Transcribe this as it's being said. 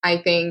I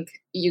think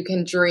you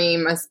can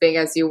dream as big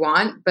as you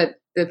want, but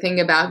the thing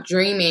about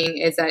dreaming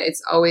is that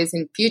it's always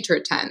in future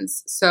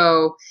tense.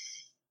 So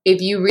if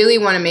you really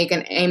want to make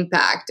an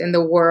impact in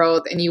the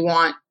world and you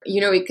want,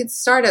 it could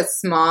start as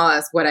small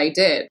as what I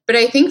did. But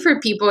I think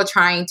for people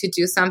trying to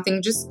do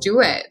something, just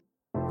do it.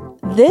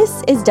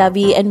 This is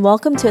Debbie, and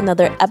welcome to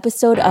another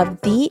episode of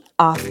The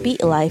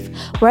Offbeat Life,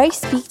 where I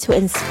speak to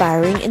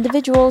inspiring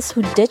individuals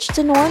who ditched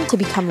the norm to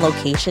become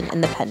location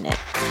independent.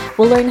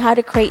 We'll learn how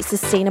to create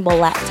sustainable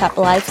laptop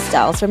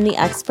lifestyles from the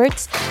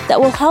experts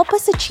that will help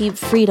us achieve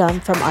freedom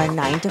from our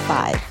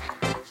 9-to-5.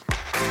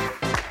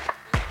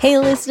 Hey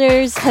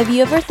listeners, have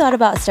you ever thought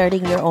about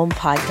starting your own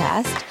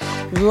podcast?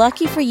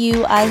 Lucky for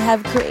you, I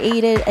have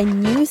created a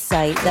new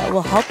site that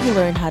will help you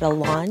learn how to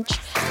launch,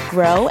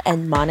 grow,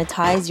 and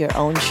monetize your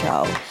own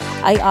show.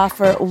 I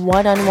offer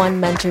one-on-one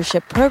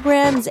mentorship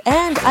programs,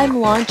 and I'm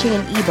launching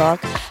an ebook,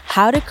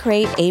 How to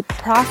Create a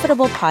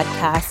Profitable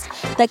Podcast,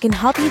 that can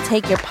help you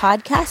take your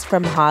podcast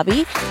from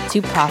hobby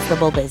to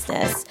profitable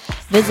business.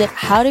 Visit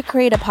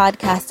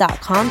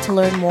howtocreateapodcast.com to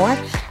learn more.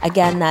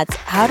 Again, that's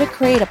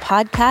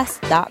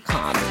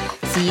howtocreateapodcast.com.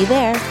 See you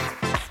there.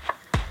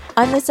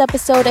 On this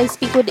episode, I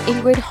speak with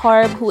Ingrid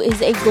Harb, who is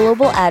a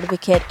global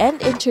advocate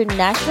and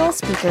international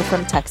speaker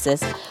from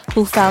Texas,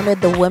 who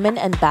founded the Women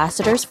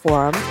Ambassadors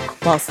Forum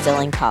while still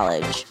in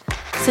college.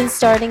 Since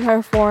starting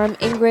her forum,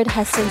 Ingrid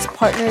has since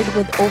partnered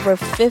with over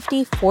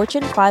 50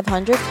 Fortune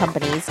 500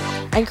 companies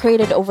and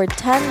created over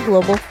 10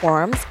 global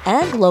forums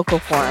and local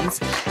forums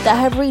that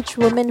have reached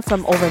women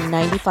from over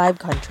 95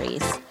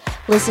 countries.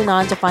 Listen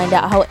on to find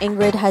out how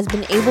Ingrid has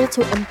been able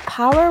to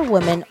empower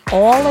women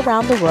all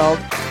around the world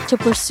to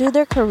pursue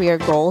their career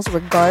goals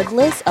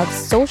regardless of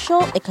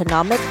social,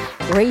 economic,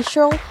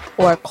 racial,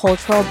 or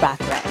cultural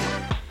background.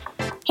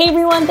 Hey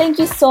everyone, thank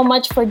you so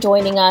much for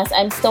joining us.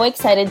 I'm so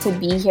excited to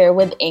be here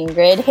with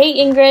Ingrid. Hey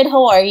Ingrid,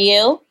 how are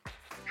you?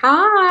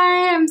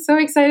 Hi, I'm so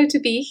excited to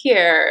be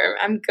here.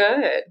 I'm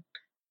good.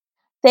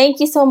 Thank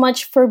you so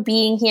much for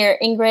being here.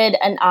 Ingrid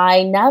and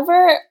I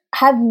never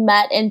have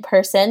met in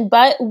person,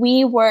 but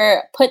we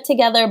were put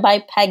together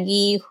by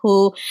Peggy,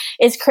 who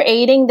is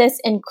creating this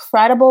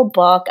incredible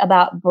book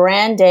about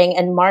branding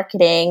and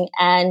marketing.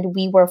 And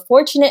we were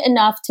fortunate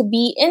enough to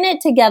be in it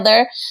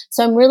together.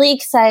 So I'm really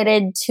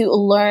excited to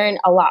learn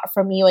a lot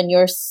from you and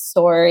your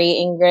story,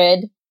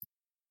 Ingrid.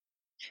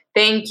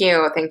 Thank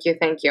you.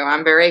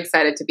 I'm very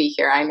excited to be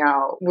here. I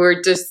know we're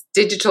just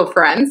digital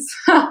friends,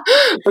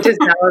 which is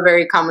now a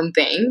very common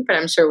thing, but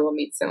I'm sure we'll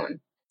meet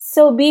soon.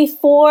 So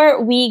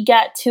before we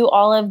get to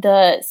all of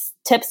the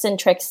tips and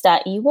tricks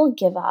that you will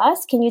give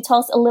us, can you tell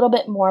us a little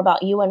bit more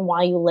about you and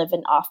why you live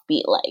an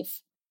offbeat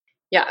life?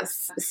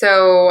 Yes.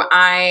 So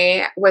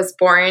I was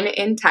born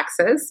in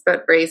Texas,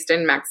 but raised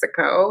in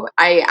Mexico.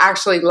 I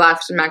actually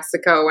left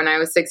Mexico when I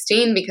was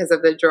 16 because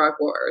of the drug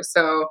war.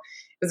 So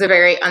it was a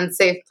very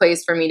unsafe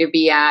place for me to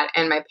be at.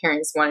 And my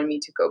parents wanted me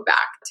to go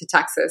back to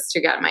Texas to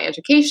get my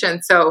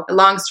education. So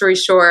long story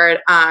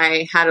short,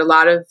 I had a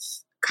lot of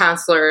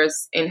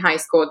counselors in high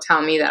school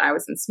tell me that I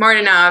wasn't smart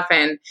enough.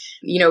 And,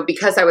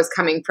 because I was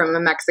coming from a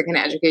Mexican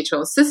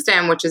educational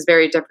system, which is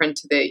very different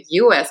to the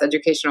US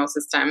educational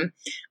system,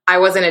 I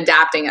wasn't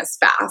adapting as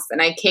fast.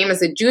 And I came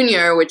as a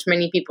junior, which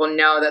many people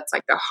know that's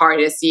like the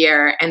hardest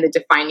year and the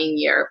defining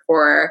year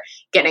for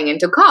getting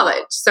into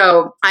college.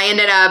 So I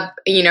ended up,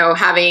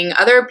 having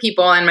other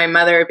people and my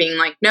mother being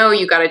like, no,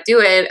 you got to do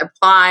it,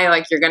 apply,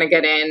 like you're going to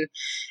get in.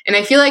 And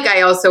I feel like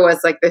I also was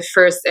like the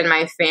first in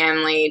my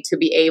family to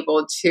be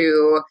able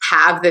to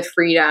have the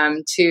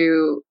freedom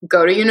to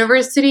go to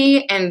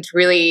university. And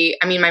really,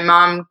 my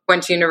mom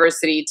went to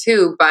university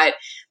too, but,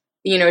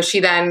 she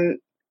then,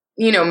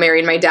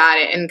 married my dad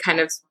and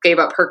kind of gave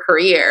up her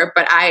career.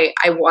 But I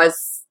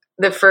was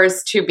the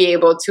first to be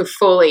able to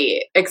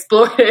fully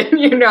explore it,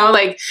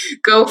 like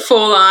go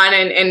full on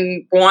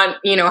and want,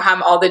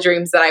 have all the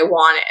dreams that I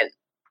wanted.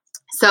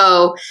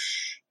 So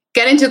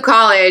get into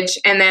college.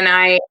 And then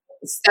I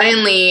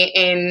suddenly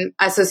in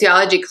a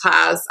sociology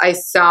class, I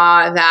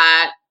saw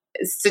that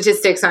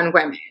statistics on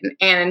women.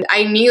 And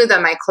I knew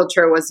that my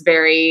culture was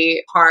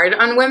very hard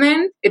on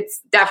women.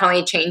 It's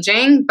definitely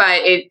changing,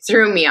 but it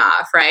threw me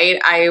off, right?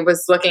 I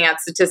was looking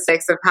at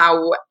statistics of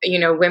how,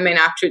 women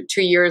after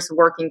 2 years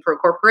working for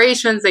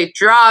corporations, they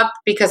drop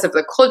because of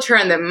the culture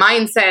and the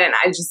mindset. And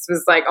I just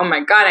was like, oh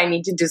my God, I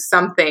need to do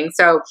something.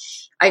 So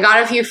I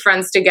got a few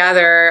friends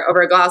together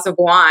over a glass of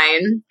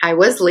wine. I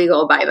was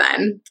legal by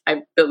then,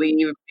 I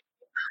believe.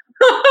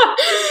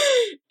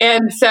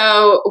 And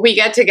so we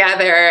get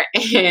together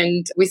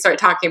and we start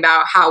talking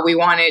about how we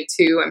wanted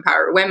to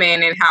empower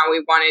women and how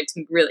we wanted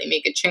to really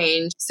make a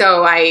change.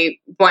 So I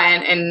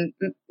went and,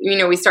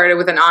 we started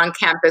with an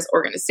on-campus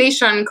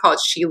organization called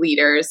She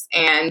Leaders.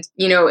 And,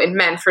 it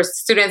meant for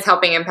students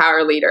helping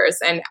empower leaders.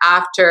 And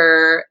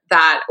after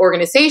that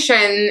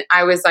organization,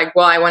 I was like,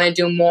 well, I want to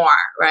do more,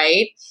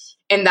 right?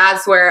 And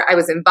that's where I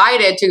was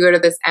invited to go to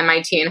this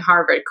MIT and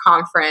Harvard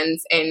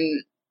conference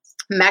in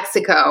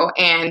Mexico.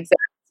 And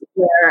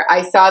where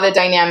I saw the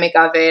dynamic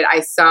of it. I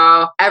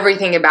saw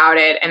everything about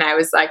it. And I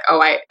was like, oh,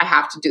 I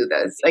have to do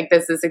this. Like,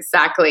 this is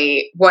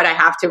exactly what I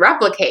have to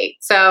replicate.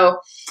 So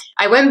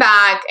I went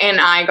back and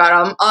I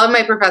got all of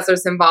my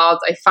professors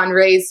involved. I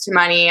fundraised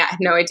money. I had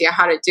no idea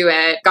how to do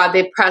it. Got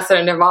the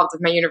president involved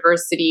with my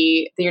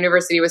university. The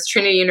university was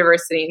Trinity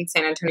University in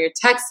San Antonio,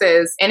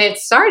 Texas. And it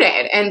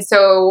started. And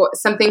so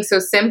something so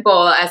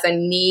simple as a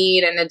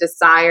need and a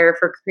desire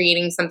for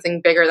creating something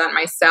bigger than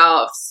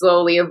myself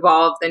slowly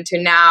evolved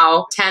into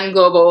now 10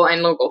 global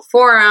and local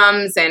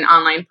forums and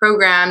online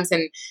programs.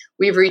 And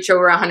we've reached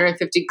over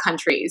 150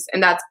 countries.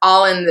 And that's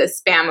all in the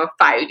span of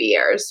 5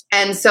 years.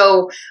 And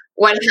so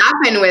what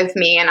happened with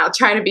me, and I'll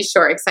try to be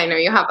short because I know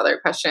you have other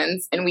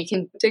questions and we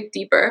can dig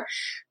deeper.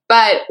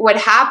 But what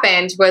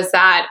happened was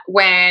that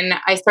when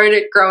I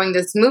started growing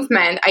this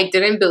movement, I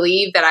didn't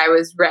believe that I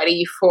was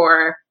ready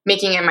for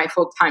making it my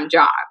full-time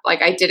job.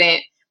 Like, I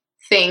didn't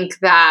think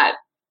that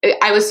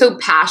I was so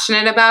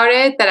passionate about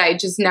it that I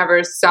just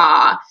never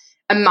saw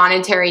a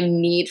monetary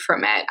need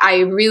from it. I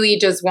really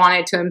just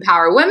wanted to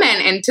empower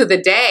women. And to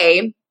the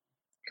day,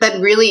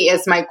 that really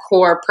is my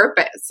core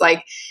purpose.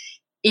 Like,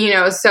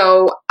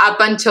 so up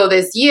until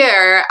this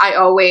year, I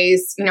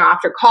always,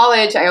 after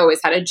college, I always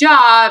had a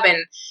job and,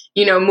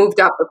 moved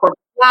up the corporate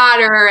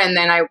ladder. And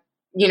then I,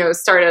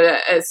 started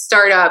a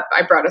startup.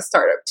 I brought a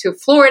startup to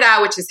Florida,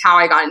 which is how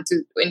I got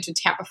into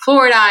Tampa,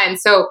 Florida. And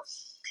so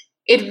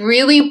it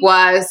really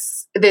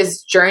was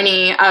this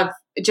journey of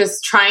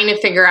just trying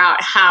to figure out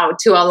how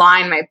to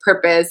align my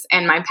purpose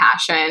and my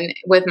passion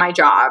with my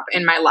job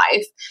and my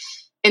life.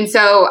 And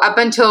so up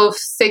until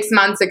 6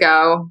 months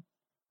ago,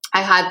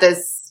 I had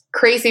this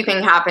crazy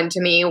thing happen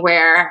to me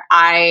where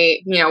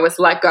I, was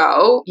let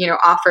go,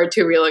 offered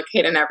to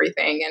relocate and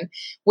everything. And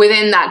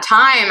within that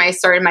time, I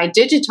started my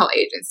digital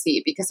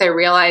agency because I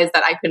realized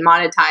that I could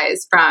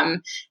monetize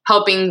from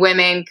helping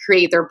women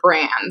create their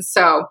brands.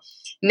 So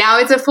now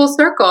it's a full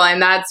circle.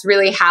 And that's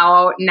really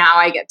how now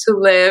I get to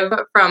live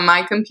from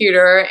my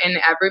computer in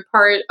every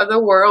part of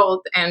the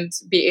world and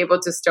be able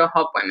to still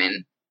help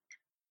women.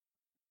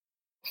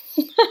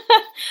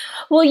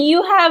 Well,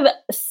 you have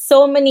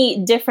so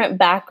many different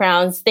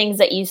backgrounds, things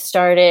that you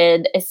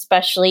started,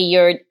 especially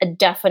you're a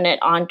definite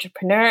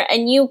entrepreneur,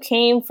 and you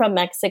came from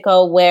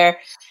Mexico where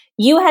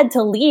you had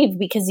to leave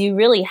because you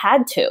really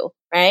had to,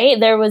 right?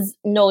 There was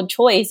no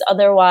choice.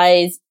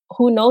 Otherwise,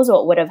 who knows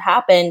what would have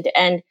happened?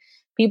 And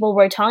people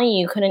were telling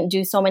you couldn't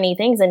do so many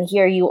things. And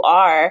here you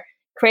are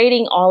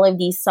creating all of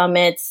these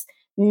summits.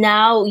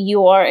 Now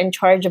you are in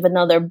charge of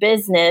another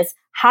business.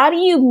 How do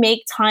you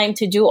make time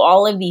to do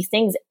all of these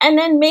things and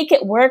then make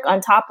it work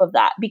on top of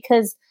that?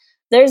 Because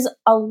there's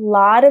a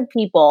lot of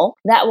people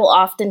that will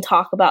often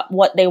talk about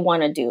what they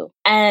want to do.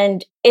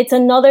 And it's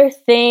another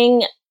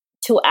thing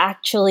to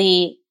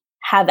actually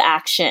have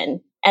action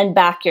and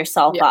back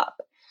yourself up.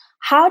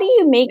 How do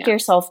you make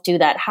yourself do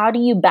that? How do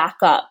you back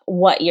up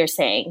what you're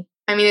saying?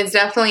 I mean, it's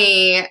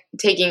definitely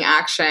taking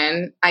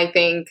action. I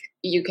think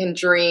you can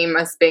dream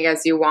as big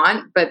as you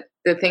want, but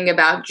the thing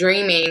about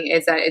dreaming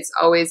is that it's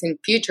always in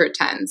future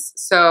tense.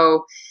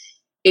 So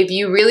if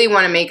you really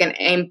want to make an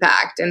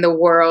impact in the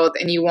world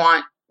and you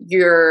want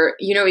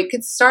it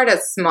could start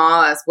as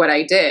small as what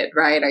I did,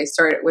 right? I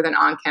started with an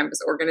on-campus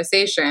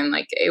organization.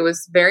 Like, it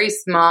was very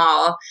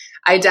small.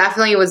 I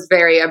definitely was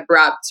very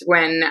abrupt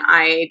when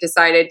I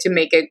decided to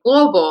make it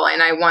global,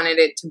 and I wanted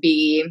it to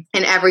be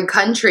in every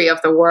country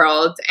of the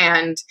world.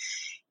 And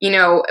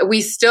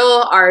we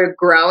still are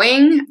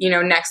growing.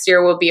 Next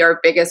year will be our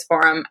biggest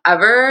forum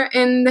ever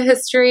in the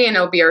history, and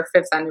it'll be our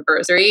 5th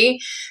anniversary.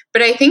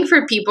 But I think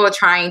for people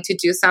trying to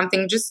do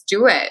something, just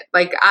do it.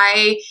 Like,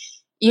 I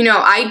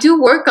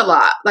do work a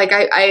lot.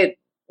 Like,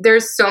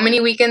 there's so many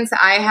weekends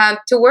I had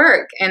to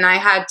work, and I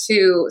had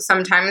to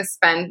sometimes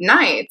spend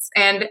nights.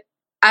 And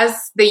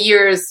as the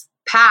years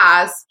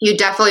pass, you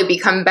definitely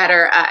become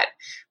better at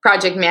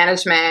project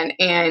management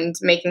and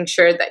making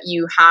sure that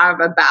you have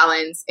a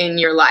balance in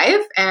your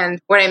life. And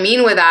what I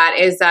mean with that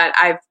is that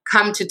I've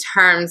come to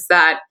terms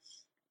that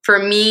for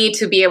me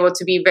to be able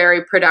to be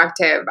very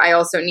productive, I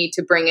also need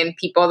to bring in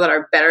people that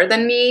are better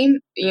than me,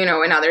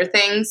 in other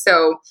things.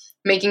 So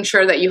making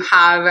sure that you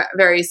have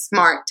very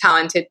smart,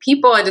 talented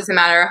people, it doesn't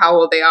matter how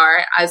old they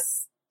are,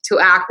 as to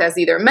act as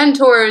either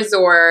mentors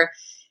or,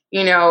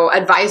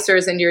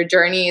 advisors in your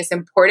journey is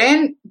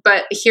important.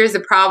 But here's the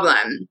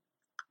problem.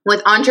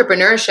 With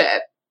entrepreneurship,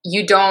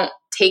 you don't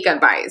take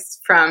advice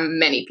from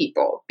many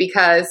people,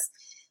 because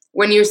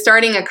when you're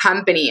starting a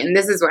company, and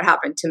this is what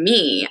happened to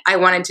me, I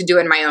wanted to do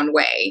it my own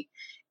way.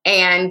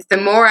 And the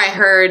more I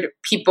heard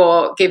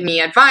people give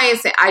me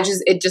advice,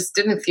 it just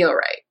didn't feel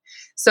right.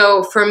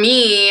 So for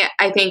me,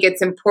 I think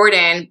it's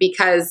important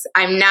because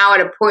I'm now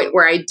at a point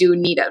where I do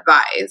need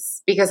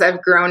advice, because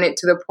I've grown it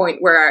to the point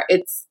where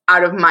it's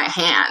out of my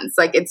hands.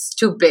 Like, it's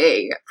too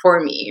big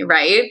for me,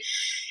 right?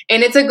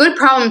 And it's a good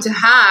problem to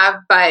have,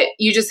 but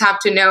you just have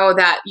to know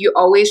that you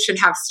always should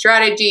have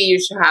strategy. You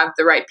should have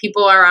the right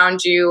people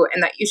around you,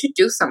 and that you should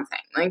do something.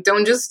 Like,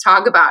 don't just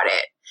talk about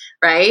it,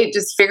 right?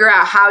 Just figure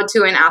out how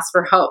to and ask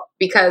for help.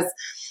 Because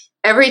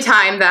every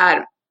time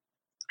that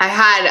I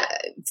had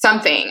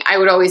something, I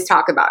would always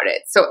talk about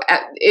it. So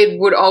it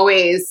would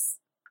always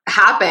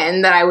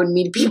happen that I would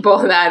meet people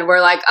that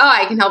were like, oh,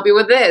 I can help you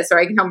with this, or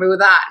I can help you with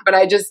that. But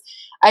I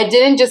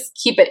didn't just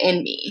keep it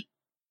in me.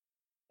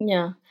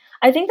 Yeah.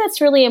 I think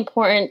that's really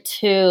important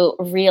to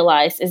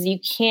realize is you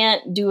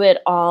can't do it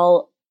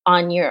all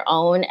on your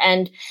own.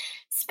 And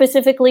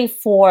specifically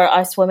for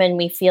us women,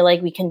 we feel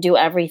like we can do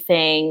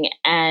everything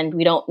and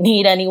we don't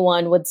need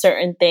anyone with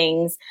certain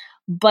things.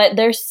 But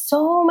there's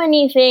so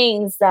many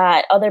things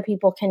that other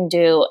people can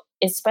do,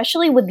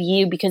 especially with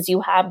you, because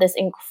you have this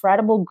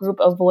incredible group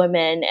of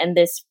women and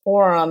this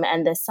forum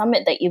and the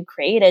summit that you've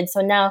created.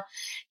 So now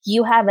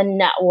you have a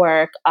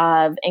network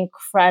of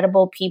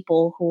incredible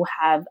people who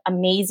have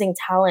amazing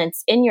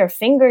talents in your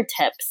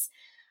fingertips.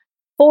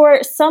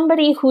 For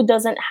somebody who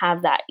doesn't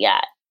have that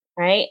yet,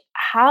 right?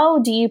 How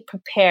do you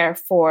prepare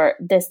for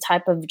this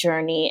type of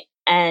journey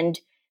and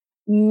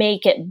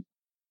make it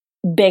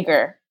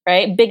bigger,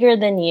 right? Bigger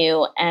than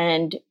you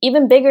and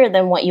even bigger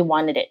than what you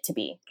wanted it to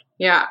be?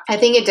 Yeah, I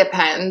think it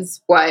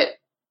depends what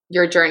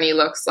your journey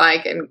looks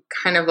like and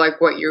kind of like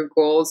what your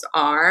goals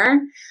are.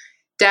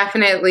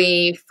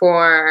 Definitely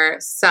for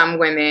some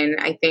women,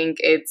 I think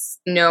it's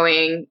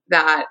knowing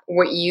that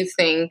what you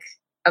think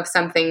of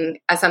something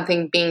as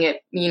something being,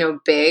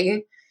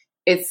 big,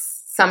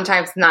 it's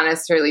sometimes not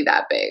necessarily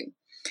that big.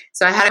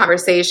 So I had a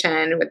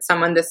conversation with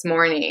someone this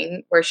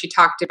morning where she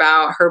talked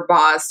about her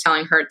boss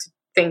telling her to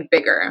think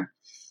bigger.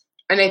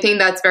 And I think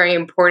that's very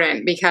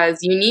important because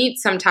you need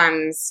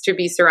sometimes to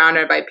be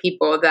surrounded by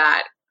people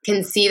that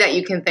can see that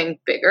you can think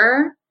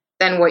bigger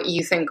than what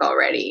you think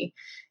already.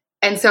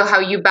 And so how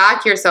you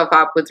back yourself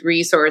up with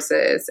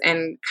resources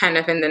and kind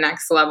of in the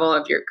next level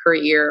of your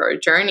career or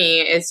journey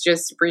is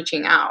just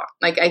reaching out.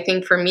 Like, I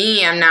think for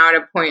me, I'm now at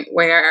a point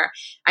where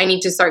I need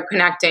to start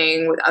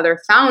connecting with other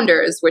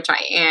founders, which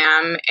I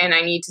am, and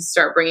I need to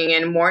start bringing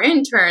in more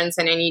interns,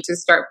 and I need to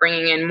start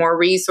bringing in more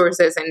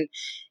resources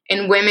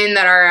and women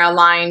that are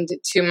aligned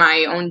to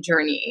my own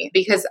journey.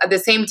 Because at the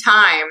same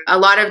time, a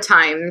lot of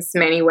times,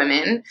 many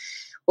women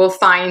will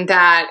find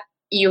that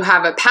you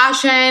have a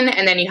passion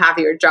and then you have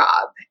your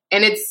job.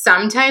 And it's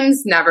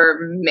sometimes never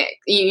mixed.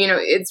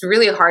 It's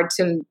really hard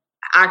to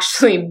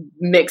actually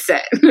mix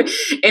it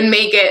and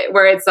make it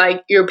where it's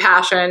like your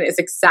passion is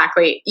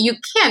exactly, you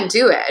can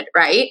do it,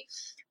 right?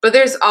 But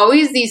there's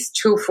always these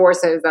two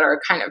forces that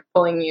are kind of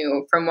pulling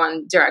you from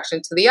one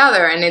direction to the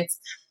other. And it's,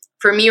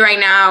 for me right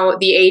now,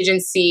 the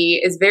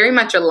agency is very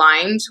much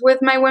aligned with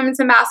my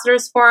Women's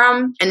Ambassadors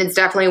Forum, and it's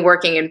definitely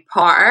working in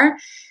par.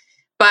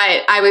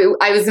 But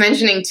I was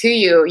mentioning to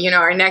you,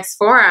 our next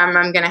forum,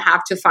 I'm going to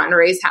have to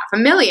fundraise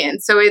 $500,000.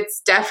 So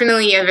it's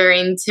definitely a very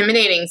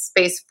intimidating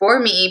space for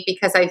me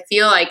because I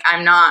feel like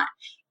I'm not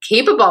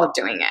capable of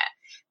doing it.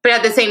 But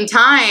at the same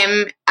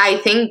time, I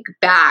think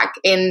back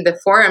in the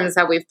forums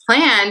that we've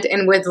planned,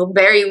 and with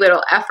very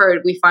little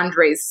effort, we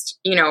fundraised,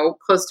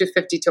 close to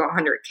 50 to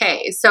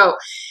 100K. So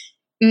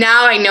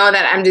now I know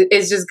that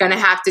it's just going to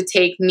have to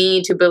take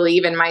me to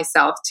believe in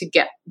myself to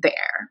get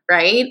there,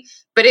 right?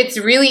 But it's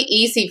really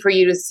easy for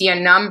you to see a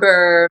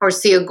number or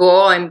see a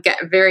goal and get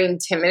very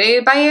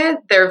intimidated by it.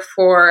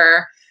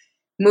 Therefore,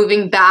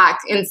 moving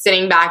back and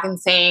sitting back and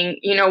saying,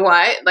 you know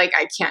what, like,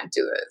 I can't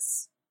do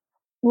this.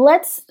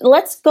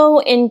 Let's go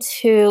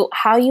into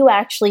how you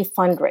actually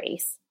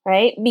fundraise,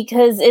 right?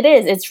 Because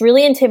it's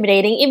really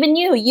intimidating. Even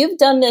you've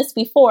done this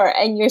before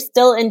and you're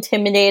still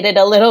intimidated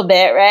a little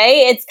bit,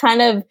 right? It's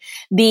kind of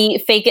the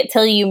fake it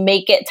till you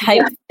make it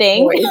type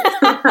thing.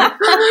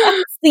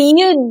 So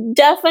you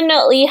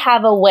definitely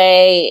have a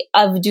way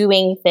of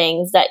doing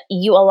things that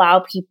you allow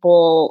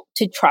people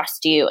to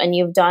trust you. And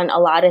you've done a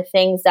lot of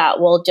things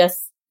that will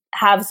just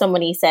have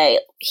somebody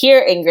say,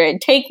 here, Ingrid,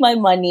 take my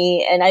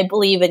money and I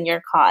believe in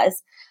your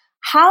cause.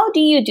 How do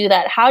you do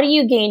that? How do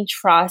you gain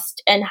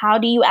trust? And how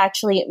do you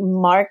actually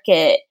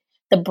market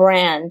the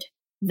brand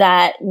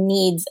that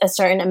needs a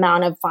certain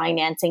amount of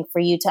financing for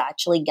you to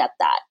actually get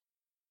that?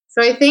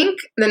 So I think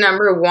the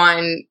number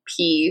one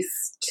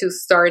piece to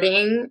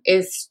starting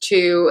is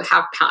to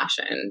have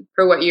passion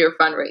for what you're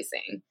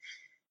fundraising.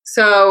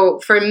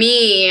 So for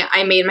me,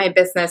 I made my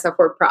business a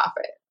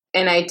for-profit.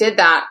 And I did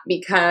that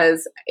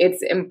because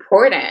it's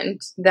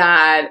important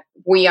that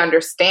we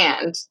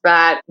understand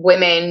that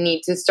women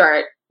need to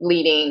start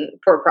leading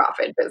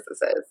for-profit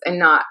businesses and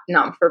not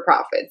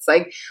non-for-profits.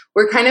 Like,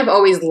 we're kind of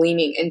always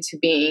leaning into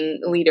being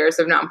leaders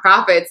of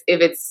nonprofits if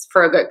it's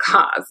for a good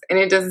cause. And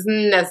it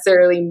doesn't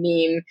necessarily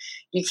mean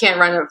you can't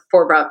run a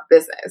for-profit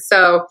business.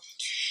 So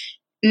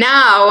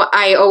now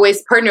I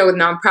always partner with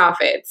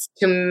nonprofits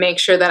to make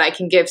sure that I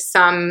can give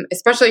some,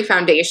 especially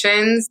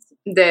foundations,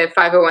 the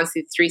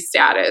 501c3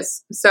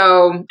 status.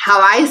 So how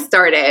I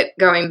started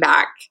going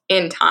back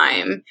in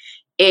time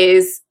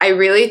is I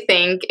really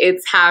think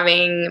it's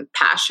having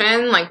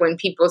passion. Like, when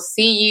people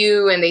see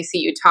you and they see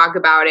you talk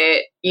about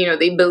it,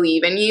 they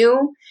believe in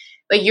you.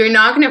 Like, you're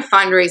not going to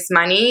fundraise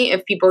money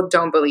if people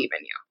don't believe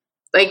in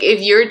you. Like,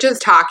 if you're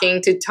just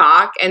talking to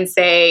talk and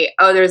say,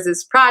 oh, there's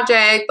this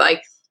project,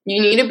 like,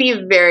 you need to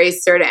be very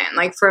certain.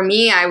 Like, for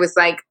me, I was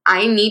like,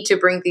 I need to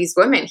bring these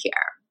women here.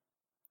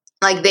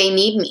 like they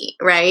need me,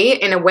 right?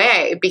 In a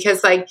way,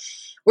 because like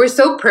we're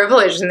so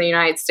privileged in the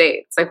United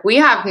States. Like we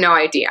have no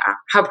idea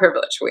how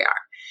privileged we are.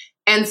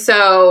 And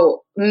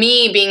so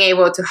me being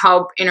able to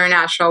help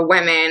international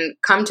women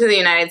come to the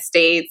United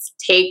States,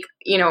 take,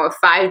 a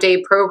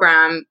 5-day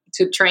program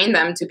to train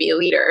them to be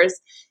leaders,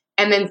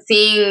 and then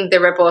seeing the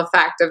ripple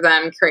effect of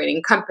them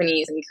creating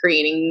companies and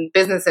creating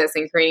businesses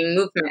and creating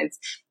movements,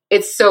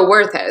 it's so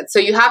worth it. So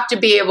you have to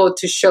be able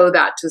to show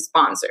that to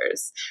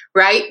sponsors,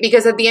 right?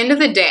 Because at the end of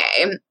the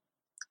day,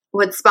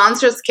 what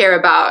sponsors care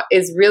about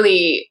is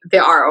really the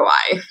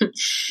ROI.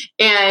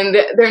 And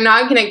they're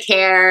not going to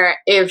care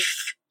if,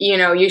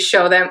 you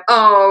show them,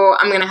 oh,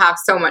 I'm going to have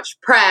so much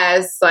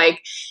press.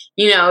 Like,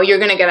 you're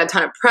going to get a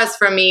ton of press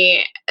from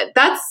me.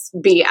 That's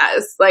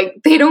BS. Like,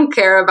 they don't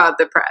care about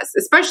the press,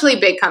 especially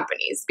big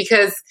companies,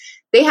 because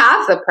they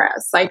have the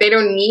press. Like, they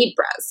don't need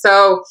press.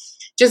 So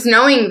just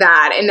knowing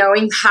that and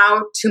knowing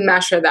how to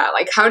measure that,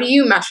 like, how do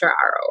you measure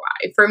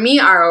ROI? For me,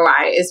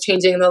 ROI is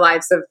changing the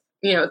lives of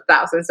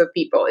thousands of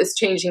people, is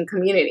changing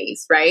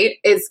communities, right?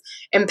 Is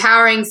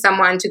empowering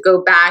someone to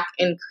go back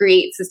and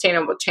create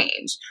sustainable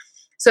change.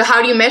 So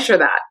how do you measure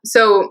that?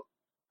 So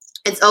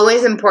it's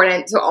always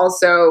important to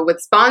also,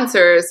 with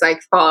sponsors, like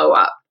follow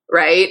up,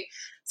 right?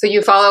 So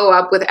you follow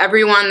up with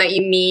everyone that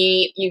you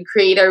meet, you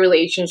create a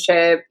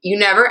relationship, you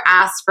never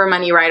ask for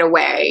money right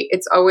away.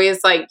 It's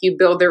always like you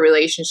build the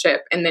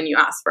relationship and then you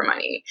ask for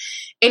money.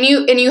 And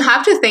you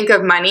have to think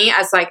of money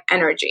as like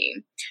energy.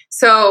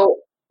 So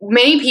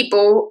many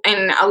people,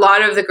 and a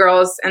lot of the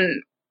girls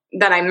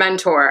that I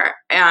mentor,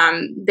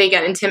 they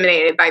get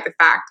intimidated by the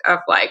fact of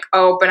like,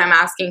 oh, but I'm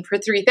asking for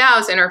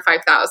 3,000 or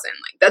 5,000.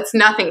 Like that's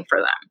nothing for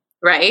them,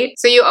 right?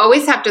 So you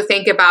always have to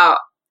think about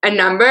a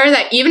number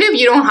that even if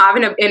you don't have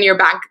in your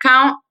bank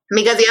account,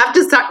 because you have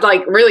to start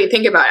like really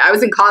think about it. I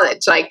was in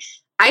college, like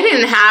I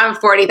didn't have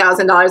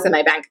 $40,000 in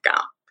my bank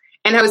account,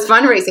 and I was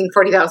fundraising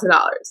 $40,000,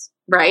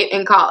 right,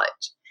 in college.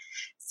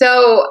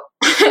 So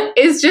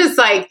it's just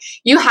like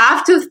you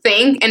have to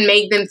think and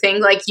make them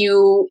think like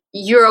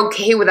you're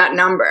okay with that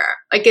number.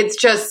 Like it's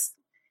just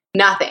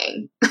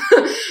nothing.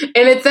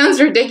 And it sounds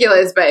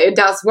ridiculous, but it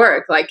does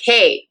work. Like,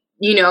 hey,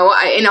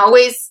 and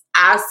always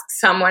ask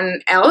someone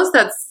else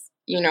that's,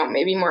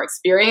 maybe more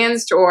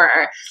experienced or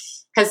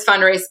has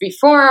fundraised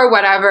before or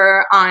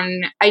whatever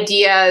on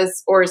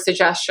ideas or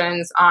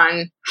suggestions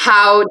on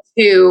how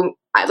to,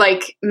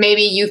 like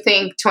maybe you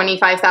think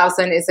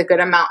 25,000 is a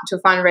good amount to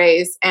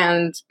fundraise,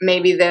 and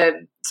maybe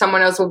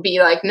someone else will be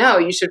like, no,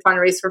 you should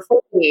fundraise for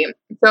 40.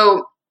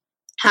 So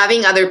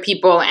having other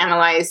people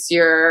analyze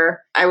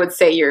I would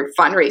say your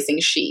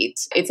fundraising sheet,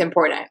 it's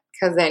important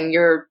because then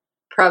you're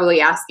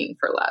probably asking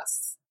for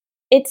less.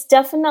 It's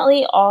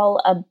definitely all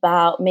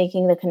about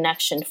making the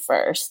connection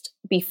first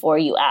before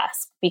you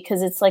ask,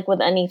 because it's like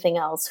with anything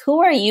else.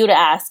 Who are you to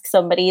ask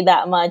somebody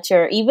that much,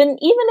 or even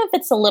if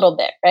it's a little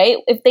bit, right?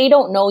 If they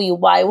don't know you,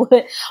 why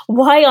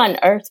on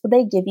earth would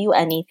they give you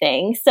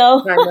anything?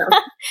 So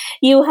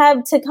you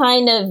have to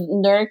kind of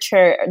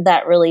nurture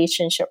that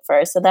relationship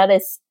first. So that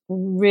is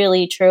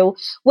really true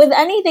with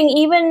anything,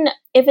 even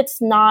if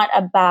it's not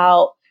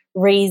about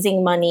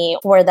raising money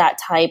for that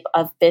type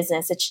of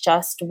business. It's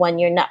just when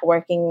you're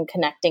networking and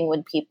connecting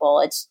with people,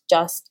 it's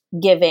just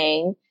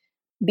giving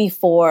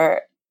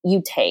before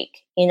you take,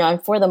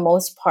 and for the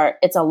most part,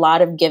 it's a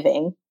lot of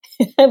giving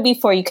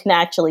before you can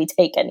actually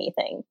take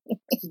anything.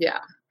 Yeah,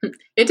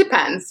 it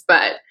depends,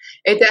 but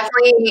it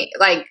definitely,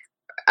 like,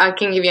 I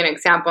can give you an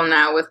example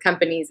now with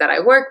companies that I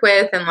work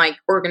with and like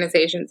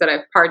organizations that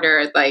I've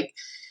partnered, like,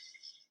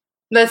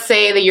 let's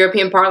say the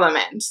European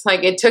Parliament.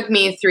 Like it took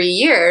me 3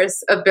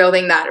 years of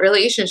building that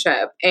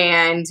relationship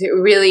and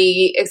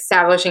really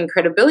establishing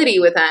credibility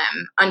with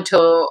them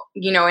until,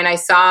 and I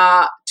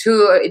saw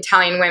 2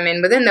 Italian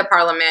women within the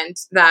parliament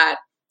that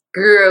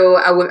grew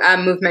a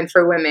movement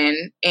for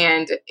women.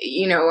 And,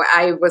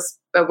 I was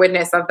a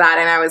witness of that,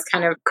 and I was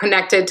kind of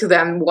connected to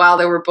them while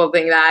they were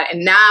building that.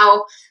 And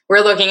now we're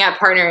looking at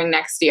partnering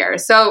next year.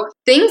 So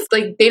things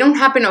like they don't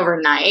happen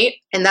overnight.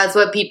 And that's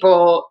what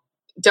people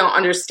don't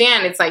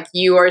understand. It's like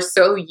you are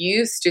so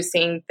used to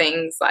seeing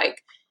things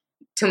like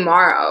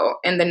tomorrow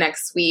and the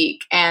next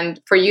week. And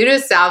for you to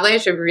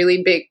establish a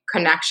really big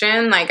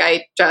connection, like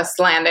I just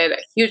landed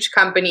a huge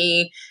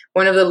company,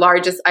 one of the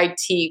largest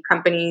IT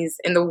companies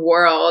in the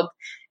world,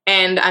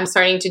 and I'm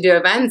starting to do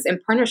events in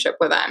partnership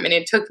with them. And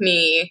it took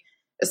me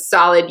a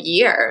solid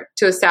year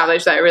to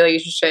establish that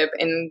relationship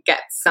and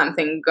get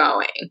something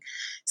going.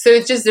 So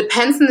it just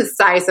depends on the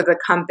size of the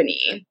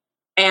company.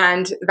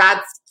 And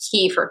that's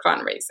key for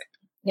fundraising.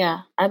 Yeah,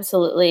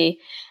 absolutely.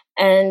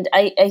 And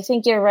I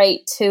think you're right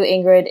too,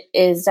 Ingrid,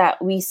 is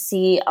that we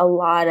see a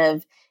lot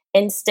of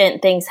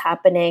instant things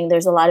happening.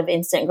 There's a lot of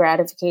instant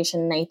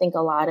gratification. And I think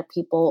a lot of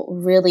people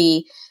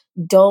really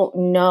don't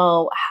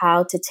know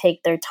how to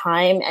take their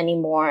time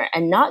anymore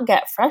and not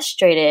get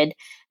frustrated.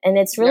 And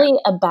it's really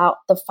about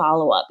the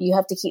follow-up. You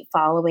have to keep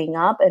following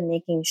up and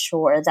making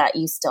sure that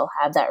you still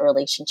have that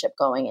relationship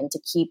going and to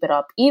keep it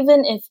up.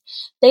 Even if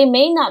they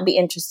may not be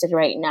interested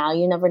right now,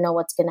 you never know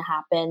what's going to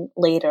happen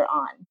later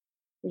on.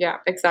 Yeah,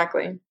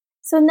 exactly.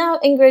 So now,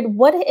 Ingrid,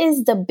 what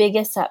is the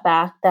biggest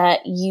setback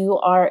that you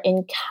are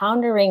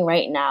encountering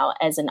right now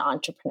as an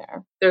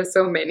entrepreneur? There's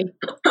so many.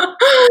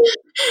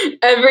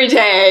 Every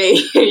day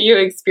you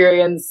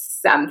experience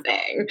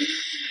something.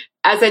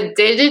 As a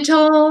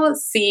digital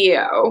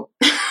CEO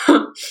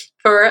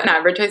for an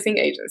advertising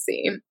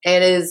agency,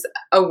 it is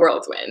a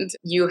whirlwind.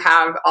 You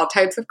have all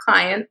types of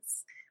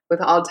clients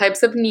with all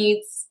types of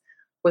needs,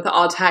 with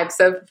all types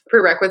of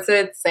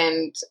prerequisites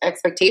and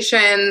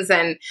expectations,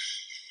 and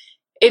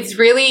it's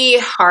really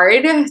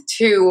hard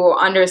to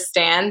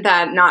understand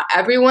that not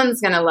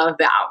everyone's going to love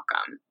the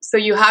outcome. So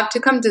you have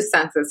to come to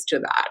senses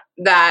to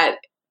that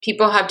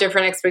people have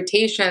different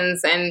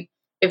expectations. And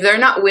if they're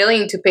not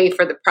willing to pay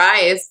for the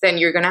price, then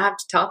you're going to have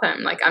to tell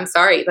them, like, I'm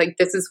sorry, like,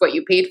 this is what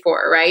you paid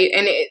for, right?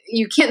 And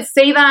you can't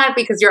say that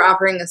because you're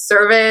offering a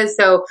service.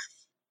 So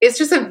it's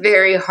just a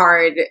very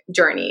hard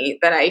journey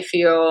that I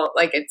feel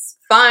like it's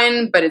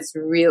fun, but it's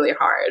really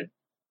hard.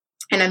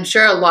 And I'm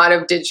sure a lot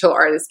of digital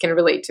artists can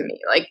relate to me.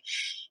 Like,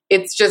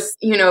 it's just,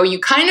 you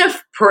kind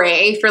of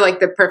pray for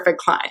like the perfect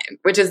client,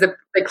 which is the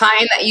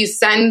client that you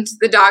send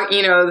the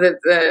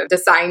the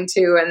design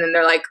to, and then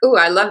they're like, "Ooh,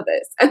 I love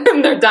this," and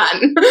then they're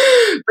done.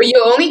 But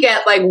you only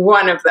get like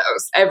one of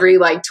those every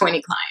like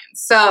 20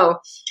 clients. So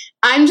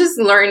I'm just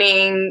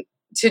learning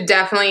to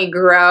definitely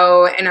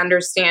grow and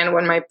understand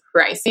what my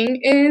pricing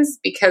is,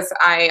 because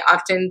I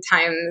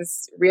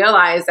oftentimes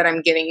realize that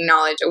I'm giving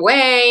knowledge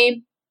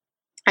away.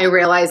 I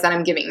realize that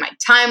I'm giving my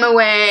time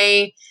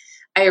away.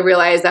 I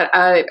realize that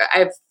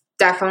I've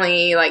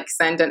definitely like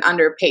sent an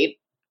underpaid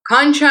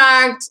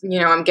contract.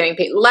 I'm getting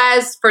paid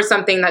less for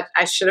something that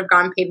I should have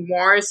gotten paid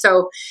more.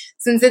 So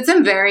since it's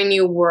a very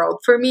new world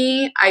for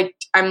me,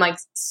 I'm like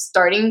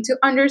starting to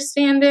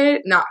understand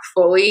it, not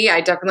fully.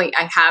 I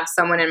have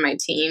someone in my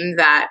team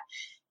that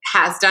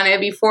has done it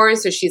before.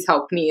 So she's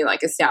helped me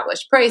like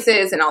establish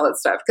prices and all that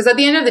stuff. Because at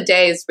the end of the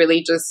day, it's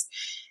really just,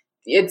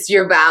 it's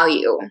your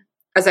value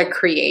as a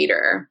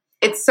creator.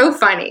 It's so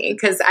funny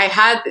because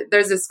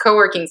there's this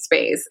co-working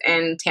space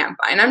in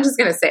Tampa, and I'm just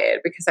going to say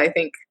it because I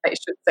think I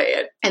should say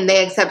it. And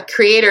they accept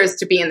creators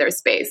to be in their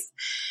space.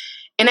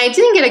 And I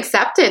didn't get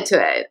accepted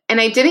to it.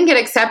 And I didn't get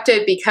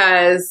accepted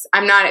because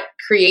I'm not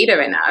creative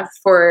enough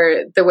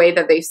for the way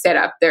that they've set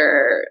up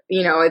their,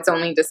 it's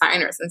only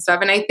designers and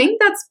stuff. And I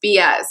think that's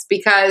BS,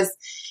 because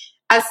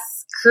as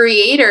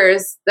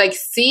creators, like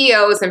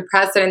CEOs and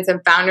presidents and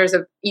founders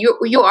of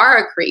you are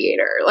a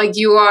creator. Like,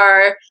 you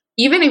are,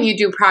 even if you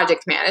do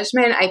project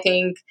management, I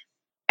think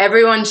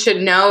everyone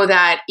should know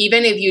that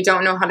even if you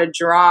don't know how to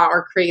draw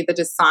or create the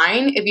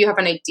design, if you have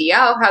an idea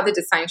of how the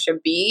design should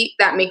be,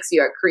 that makes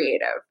you a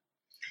creative.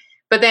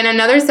 But then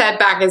another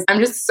setback is I'm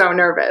just so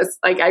nervous.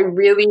 Like, I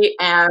really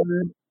am.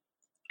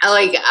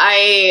 Like,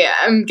 I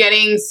am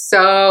getting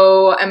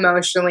so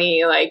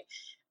emotionally like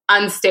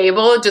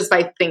unstable just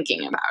by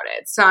thinking about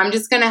it. So I'm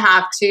just going to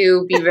have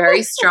to be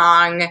very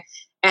strong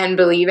and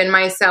believe in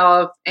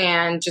myself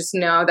and just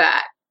know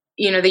that,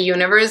 the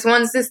universe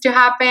wants this to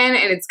happen,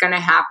 and it's going to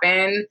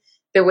happen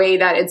the way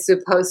that it's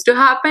supposed to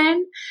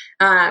happen.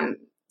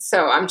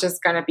 So I'm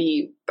just going to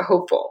be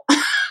hopeful.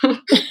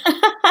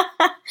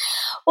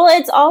 Well,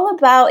 it's all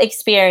about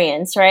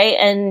experience, right?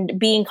 And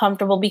being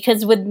comfortable,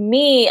 because with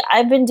me,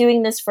 I've been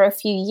doing this for a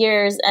few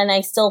years and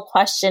I still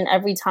question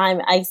every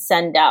time I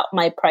send out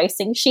my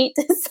pricing sheet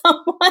to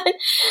someone,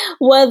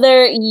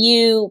 whether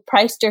you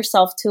priced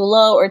yourself too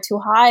low or too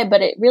high,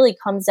 but it really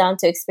comes down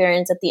to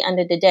experience. At the end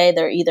of the day,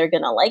 they're either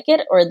going to like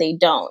it or they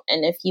don't.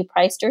 And if you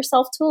priced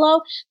yourself too low,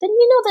 then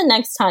the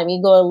next time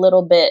you go a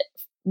little bit,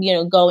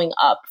 going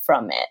up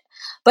from it.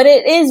 But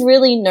it is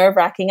really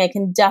nerve-wracking. I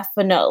can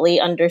definitely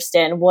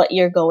understand what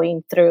you're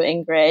going through,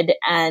 Ingrid.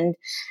 And,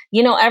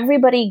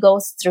 everybody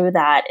goes through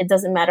that. It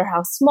doesn't matter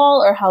how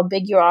small or how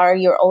big you are.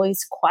 You're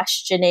always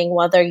questioning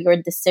whether your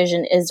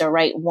decision is the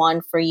right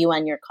one for you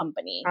and your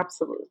company.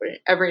 Absolutely.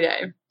 Every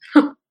day.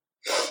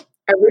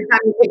 Every time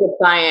you take a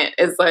client,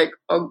 it's like,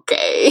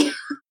 okay.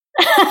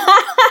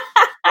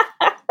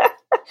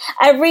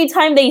 Every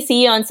time they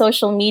see you on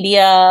social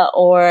media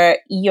or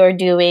you're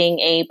doing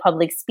a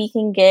public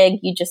speaking gig,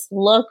 you just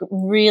look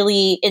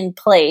really in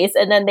place,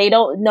 and then they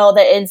don't know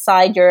that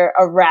inside you're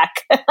a wreck.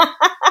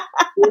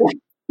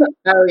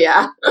 Oh,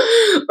 yeah.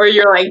 Or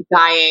you're like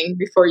dying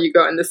before you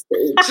go on the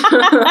stage.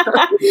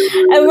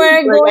 And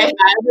we're going...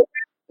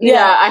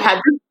 I had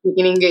this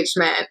speaking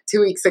engagement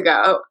 2 weeks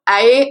ago.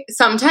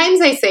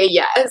 Sometimes I say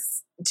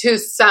yes to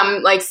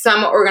some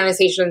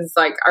organizations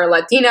like are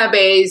Latina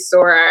based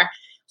or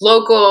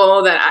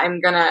local that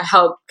I'm going to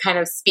help kind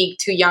of speak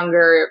to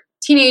younger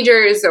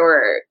teenagers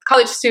or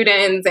college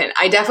students. And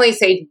I definitely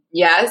say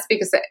yes,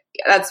 because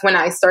that's when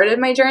I started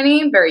my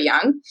journey, very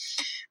young.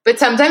 But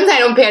sometimes I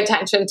don't pay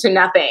attention to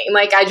nothing.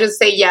 Like, I just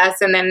say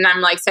yes, and then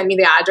I'm like, send me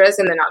the address,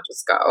 and then I'll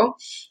just go.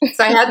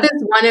 So I had this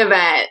one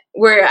event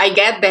where I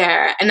get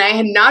there, and I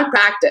had not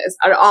practiced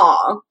at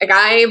all. Like,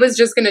 I was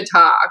just going to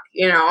talk,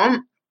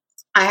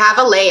 I have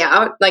a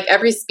layout, like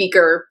every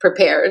speaker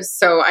prepares.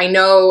 So I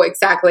know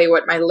exactly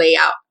what my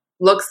layout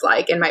looks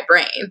like in my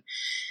brain.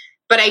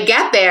 But I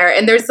get there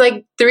and there's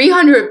like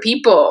 300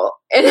 people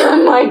And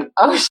I'm like,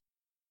 oh,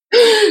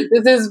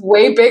 this is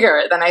way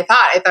bigger than I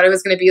thought. I thought it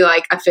was going to be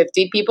like a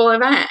 50 people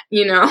event,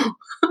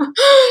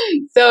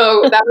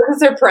 So that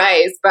was a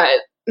surprise. But,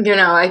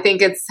 I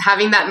think it's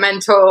having that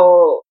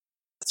mental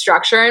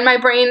structure in my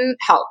brain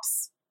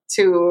helps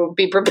to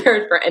be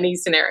prepared for any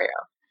scenario.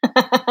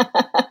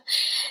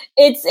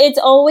 It's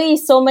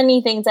always so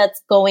many things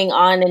that's going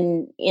on,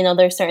 and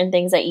there's certain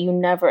things that you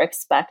never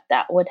expect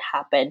that would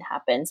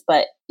happens,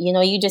 but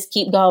you just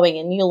keep going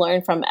and you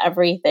learn from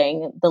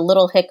everything. The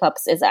little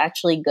hiccups is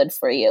actually good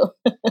for you.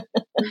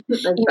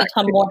 You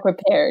become more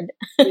prepared.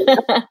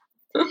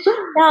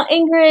 Now,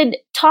 Ingrid,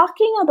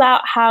 talking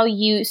about how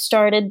you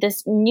started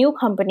this new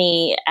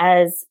company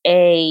as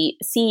a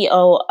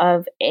CEO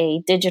of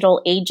a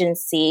digital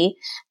agency,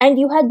 and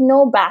you had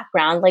no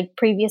background, like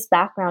previous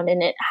background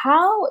in it,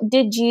 how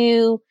did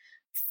you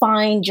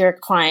find your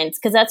clients?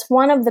 Because that's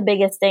one of the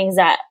biggest things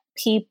that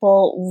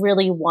people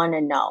really want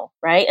to know,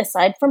 right?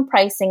 Aside from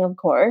pricing, of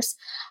course,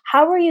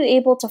 how were you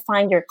able to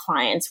find your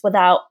clients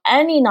without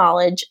any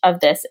knowledge of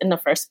this in the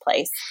first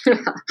place?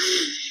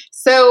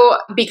 So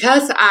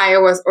because I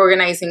was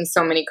organizing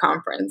so many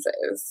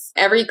conferences,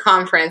 every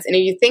conference, and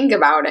if you think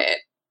about it,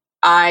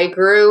 I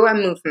grew a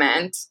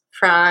movement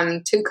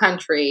from 2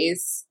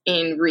 countries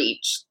in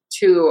reach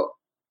to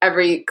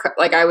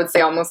I would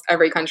say almost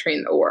every country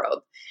in the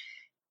world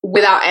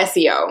without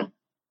SEO.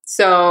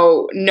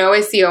 So no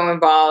SEO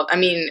involved. I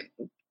mean,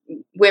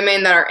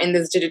 women that are in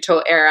this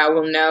digital era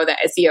will know that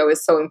SEO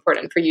is so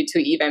important for you to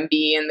even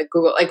be in the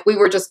Google. Like we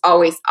were just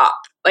always up.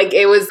 Like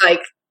it was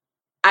like,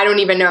 I don't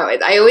even know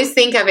it. I always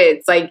think of it.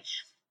 It's like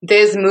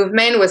this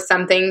movement was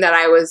something that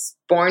I was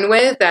born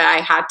with, that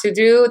I had to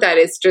do, that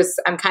is just,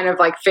 I'm kind of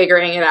like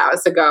figuring it out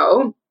as I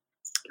go,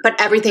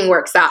 but everything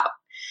works out.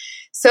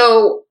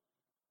 So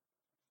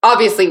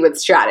obviously with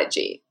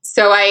strategy.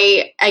 So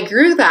I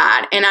grew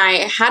that and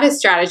I had a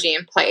strategy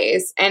in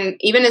place, and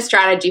even a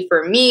strategy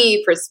for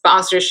me, for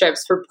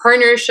sponsorships, for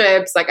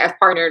partnerships. Like I've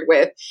partnered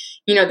with,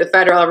 the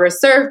Federal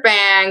Reserve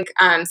Bank.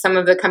 Some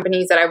of the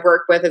companies that I've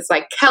worked with is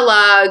like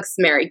Kellogg's,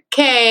 Mary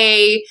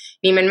Kay,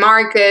 Neiman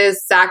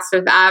Marcus, Saks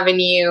Fifth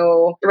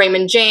Avenue,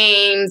 Raymond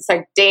James,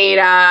 like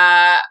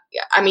Data.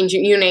 I mean,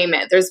 you name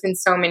it. There's been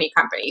so many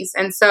companies.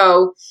 And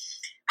so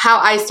how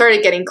I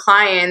started getting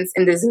clients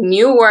in this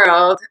new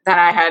world that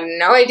I had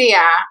no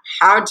idea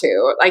how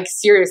to, like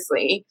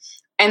seriously.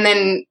 And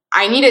then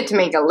I needed to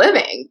make a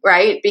living,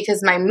 right?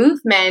 Because my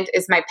movement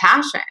is my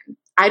passion.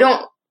 I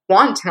don't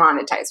want to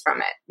monetize from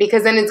it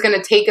because then it's going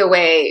to take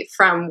away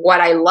from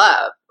what I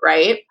love,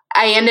 right?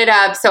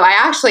 So I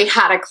actually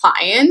had a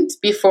client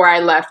before I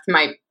left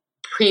my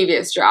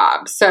previous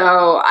job.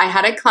 So I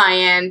had a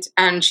client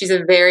and she's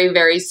a very,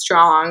 very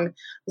strong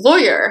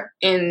lawyer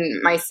in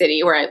my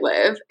city where I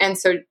live. And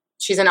so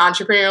she's an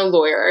entrepreneurial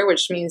lawyer,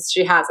 which means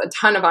she has a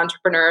ton of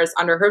entrepreneurs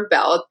under her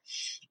belt.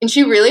 And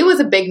she really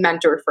was a big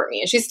mentor for me.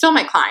 And she's still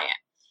my client.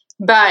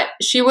 But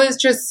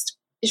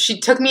she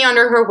took me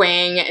under her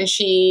wing, and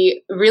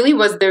she really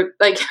was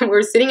we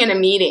were sitting in a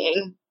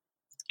meeting,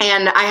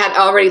 and I had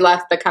already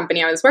left the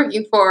company I was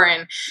working for.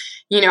 And,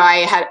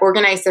 I had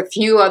organized a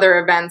few other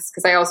events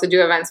because I also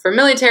do events for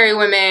military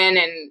women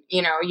and,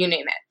 you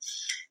name it.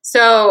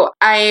 So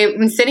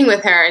I'm sitting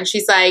with her and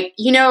she's like,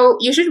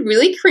 you should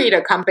really create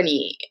a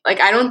company. Like,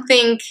 I don't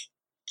think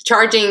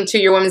charging to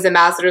your Women's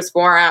Ambassadors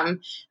Forum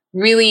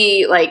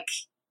really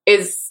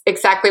is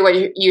exactly what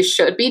you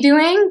should be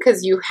doing,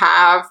 because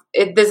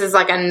this is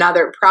like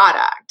another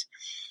product.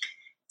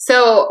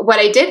 So what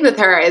I did with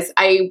her is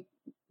I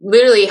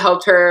literally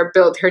helped her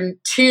build her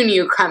 2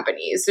 new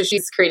companies. So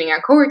she's creating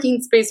a co-working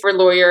space for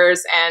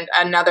lawyers and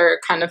another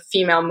kind of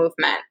female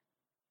movement.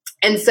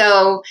 And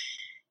so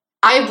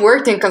I've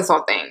worked in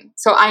consulting,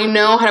 so I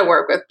know how to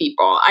work with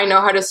people. I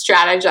know how to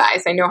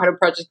strategize. I know how to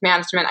project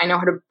management. I know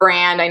how to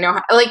brand. I know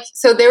how,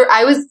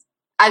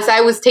 as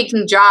I was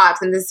taking jobs,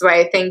 and this is why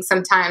I think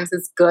sometimes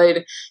it's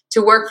good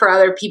to work for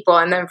other people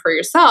and then for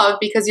yourself,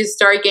 because you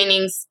start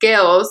gaining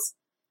skills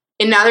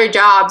in other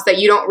jobs that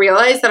you don't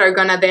realize that are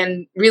going to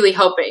then really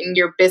help in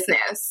your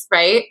business,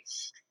 right?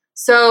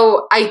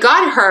 So I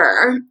got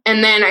her,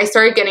 and then I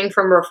started getting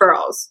from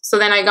referrals. So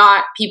then I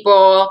got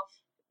people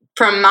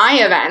from my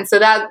event. So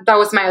that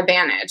was my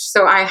advantage.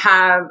 So I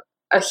have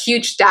a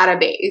huge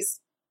database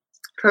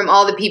from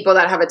all the people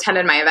that have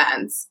attended my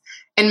events.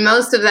 And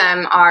most of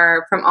them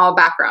are from all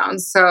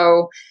backgrounds.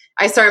 So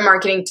I started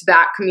marketing to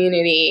that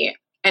community.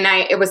 And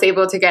I was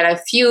able to get a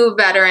few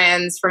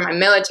veterans from my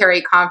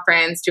military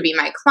conference to be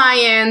my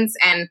clients.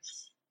 And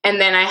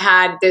then I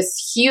had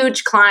this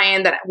huge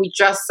client that we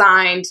just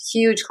signed,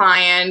 huge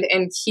client.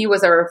 And he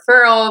was a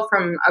referral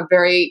from a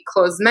very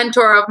close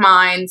mentor of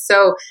mine.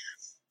 So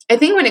I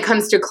think when it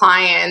comes to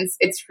clients,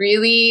 it's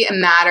really a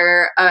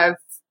matter of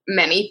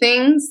many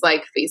things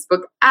like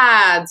Facebook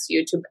ads,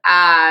 YouTube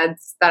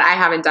ads that I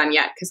haven't done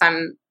yet because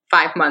I'm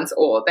 5 months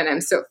old and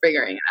I'm still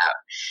figuring it out.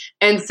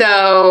 And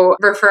so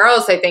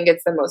referrals, I think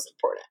it's the most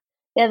important.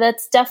 Yeah,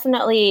 that's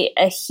definitely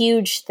a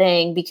huge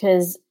thing,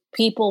 because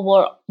people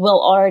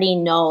will already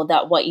know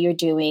that what you're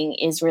doing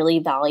is really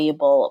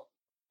valuable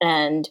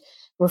and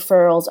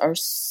referrals are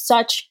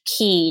such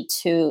key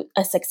to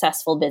a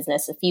successful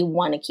business if you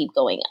want to keep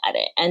going at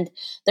it. And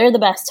they're the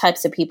best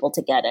types of people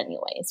to get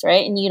anyways,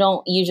 right? And you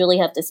don't usually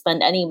have to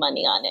spend any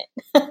money on it.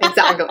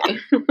 Exactly.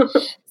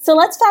 So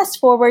let's fast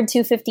forward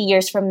to 50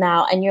 years from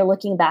now, and you're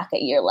looking back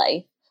at your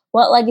life.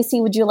 What legacy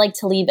would you like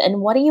to leave,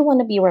 and what do you want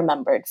to be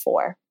remembered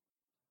for?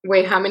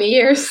 Wait, how many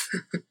years?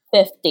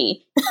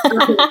 50.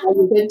 I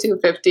did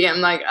 250. I'm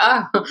like,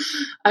 oh,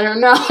 I don't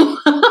know.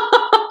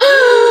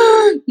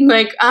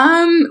 Like,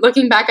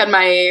 looking back at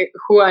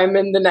who I'm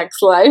in the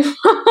next life.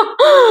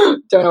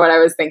 Don't know what I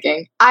was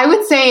thinking. I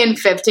would say in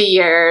 50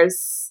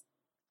 years,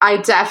 I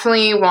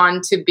definitely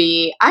want to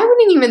be, I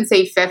wouldn't even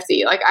say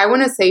 50. Like, I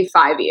want to say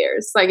 5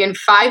 years. Like, in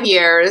 5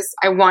 years,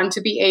 I want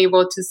to be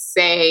able to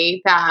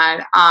say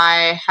that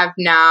I have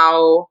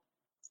now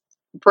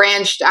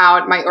branched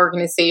out my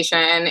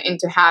organization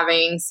into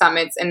having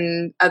summits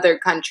in other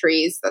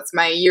countries. That's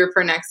my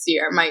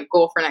my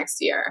goal for next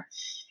year.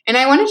 And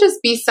I want to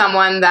just be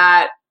someone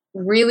that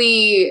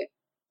really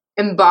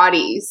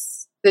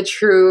embodies the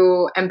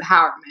true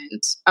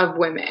empowerment of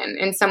women,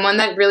 and someone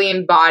that really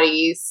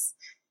embodies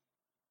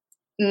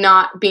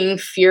not being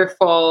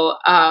fearful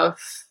of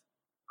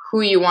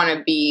who you want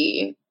to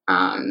be.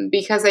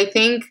 Because I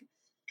think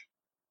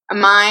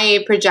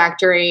my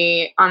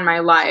trajectory on my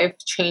life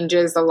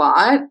changes a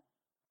lot.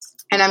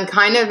 And I'm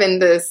kind of in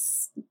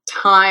this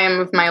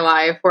time of my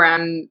life where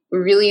I'm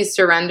really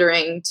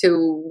surrendering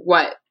to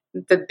what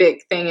the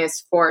big thing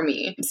is for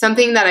me.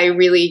 Something that I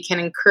really can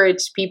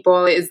encourage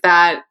people is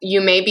that you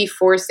may be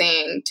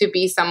forcing to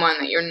be someone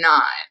that you're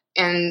not.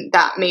 And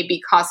that may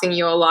be causing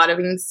you a lot of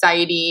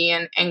anxiety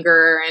and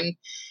anger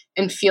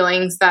and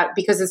feelings that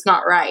because it's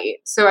not right.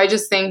 So I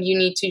just think you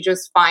need to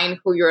just find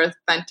who your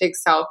authentic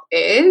self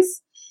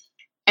is.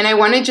 And I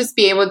want to just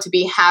be able to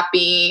be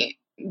happy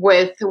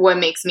with what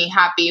makes me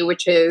happy,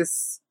 which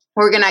is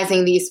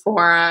organizing these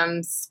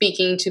forums,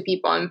 speaking to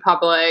people in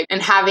public,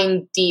 and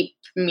having deep,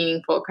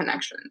 meaningful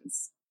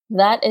connections.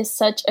 That is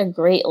such a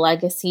great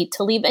legacy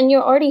to leave. And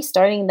you're already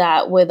starting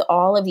that with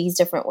all of these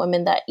different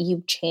women that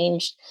you've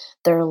changed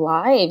their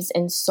lives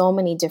in so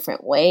many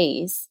different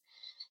ways.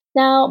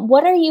 Now,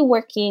 what are you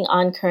working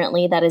on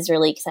currently that is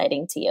really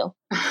exciting to you?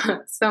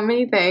 So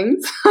many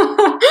things.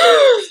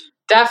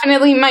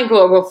 Definitely my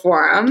global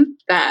forum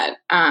that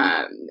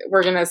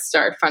we're going to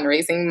start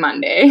fundraising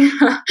Monday.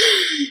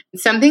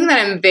 Something that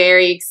I'm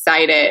very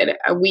excited.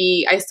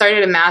 I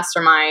started a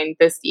mastermind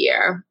this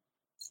year,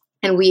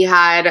 and we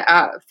had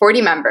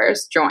 40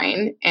 members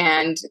join,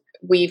 and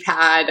we've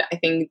had, I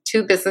think,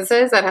 2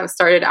 businesses that have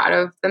started out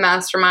of the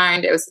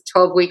mastermind. It was a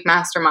 12-week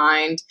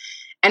mastermind,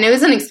 and it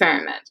was an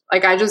experiment.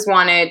 Like, I just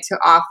wanted to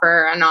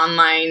offer an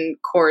online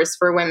course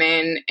for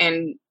women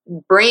and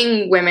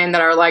bring women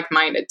that are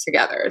like-minded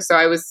together. So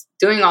I was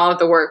doing all of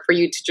the work for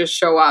you to just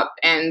show up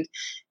and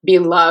be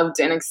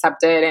loved and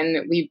accepted,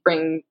 and we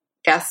bring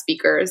guest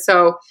speakers.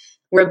 So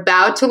we're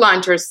about to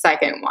launch our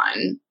second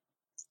one,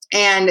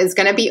 and it's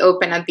going to be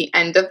open at the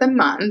end of the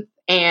month,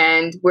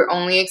 and we're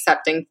only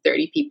accepting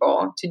 30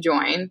 people to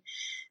join.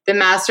 The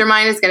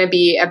mastermind is going to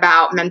be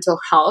about mental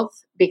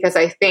health, because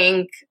I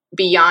think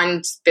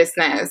beyond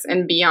business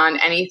and beyond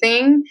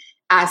anything,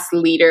 as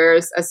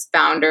leaders, as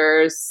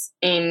founders,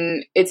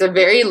 it's a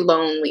very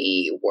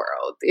lonely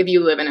world if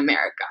you live in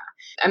America.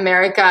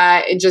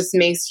 America, it just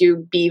makes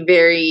you be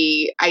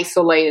very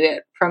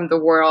isolated from the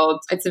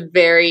world. It's a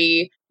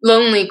very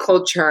lonely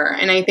culture.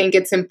 And I think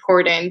it's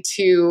important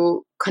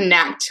to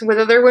connect with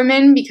other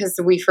women, because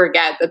we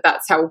forget that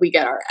that's how we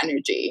get our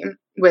energy,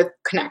 with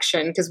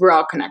connection, because we're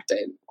all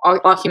connected.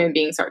 All human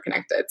beings are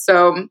connected.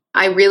 So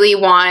I really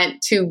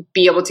want to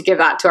be able to give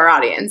that to our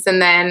audience.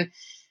 And then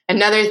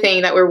another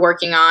thing that we're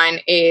working on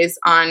is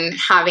on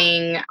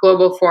having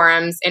global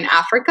forums in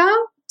Africa.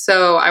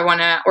 So I want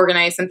to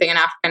organize something in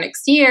Africa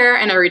next year,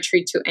 and a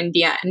retreat to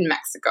India and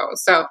Mexico.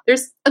 So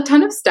there's a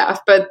ton of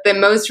stuff, but the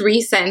most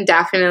recent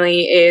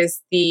definitely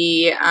is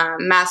the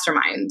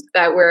mastermind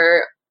that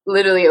we're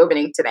literally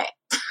opening today.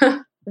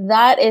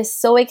 That is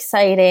so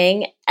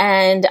exciting,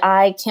 and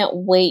I can't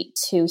wait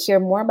to hear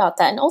more about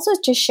that, and also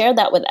to share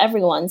that with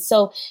everyone.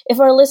 So if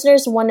our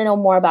listeners want to know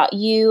more about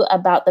you,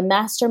 about the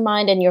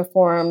mastermind and your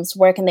forums,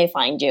 where can they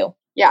find you?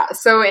 Yeah,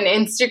 so in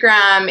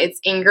Instagram,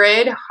 it's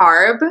Ingrid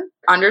Harb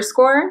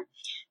 _.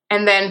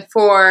 And then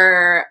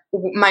for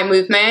my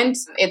movement,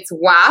 it's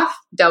WAF,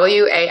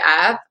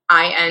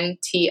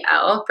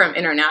 WAFINTL, from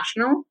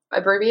international,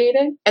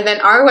 abbreviated. And then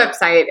our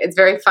website, it's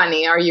very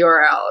funny, our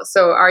URL.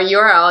 So our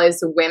URL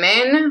is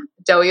women,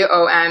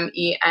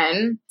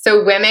 WOMEN,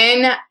 so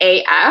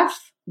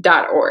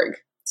womenaf.org.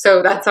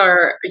 So that's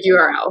our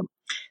URL.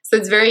 So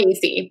it's very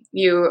easy.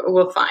 You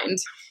will find.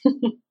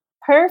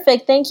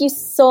 Perfect. Thank you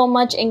so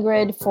much,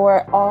 Ingrid,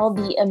 for all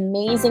the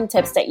amazing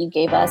tips that you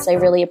gave us. I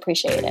really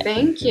appreciate it.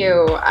 Thank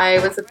you.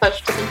 It was a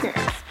pleasure to be here.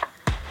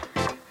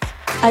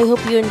 I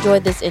hope you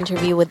enjoyed this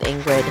interview with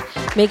Ingrid.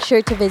 Make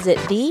sure to visit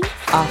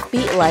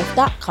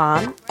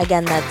theoffbeatlife.com.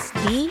 Again, that's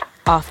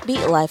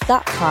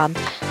theoffbeatlife.com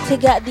to to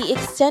get the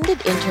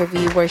extended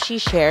interview where she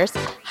shares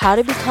how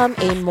to become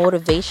a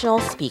motivational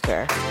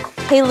speaker.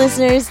 Hey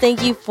listeners,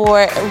 thank you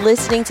for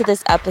listening to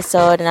this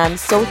episode, and I'm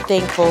so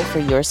thankful for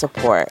your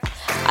support.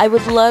 I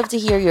would love to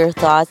hear your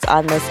thoughts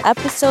on this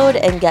episode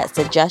and get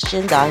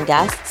suggestions on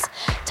guests,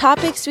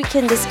 topics we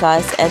can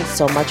discuss, and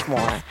so much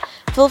more.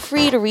 Feel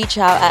free to reach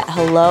out at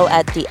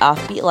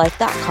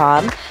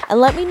hello@theoffbeatlife.com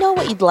and let me know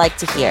what you'd like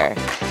to hear.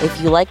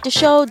 If you like the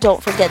show,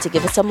 don't forget to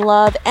give us some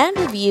love and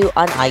review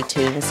on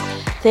iTunes.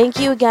 Thank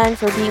you again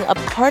for being a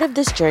part of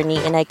this journey,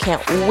 and I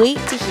can't wait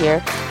to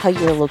hear how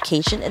your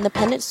location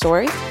independent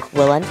story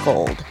will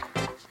unfold.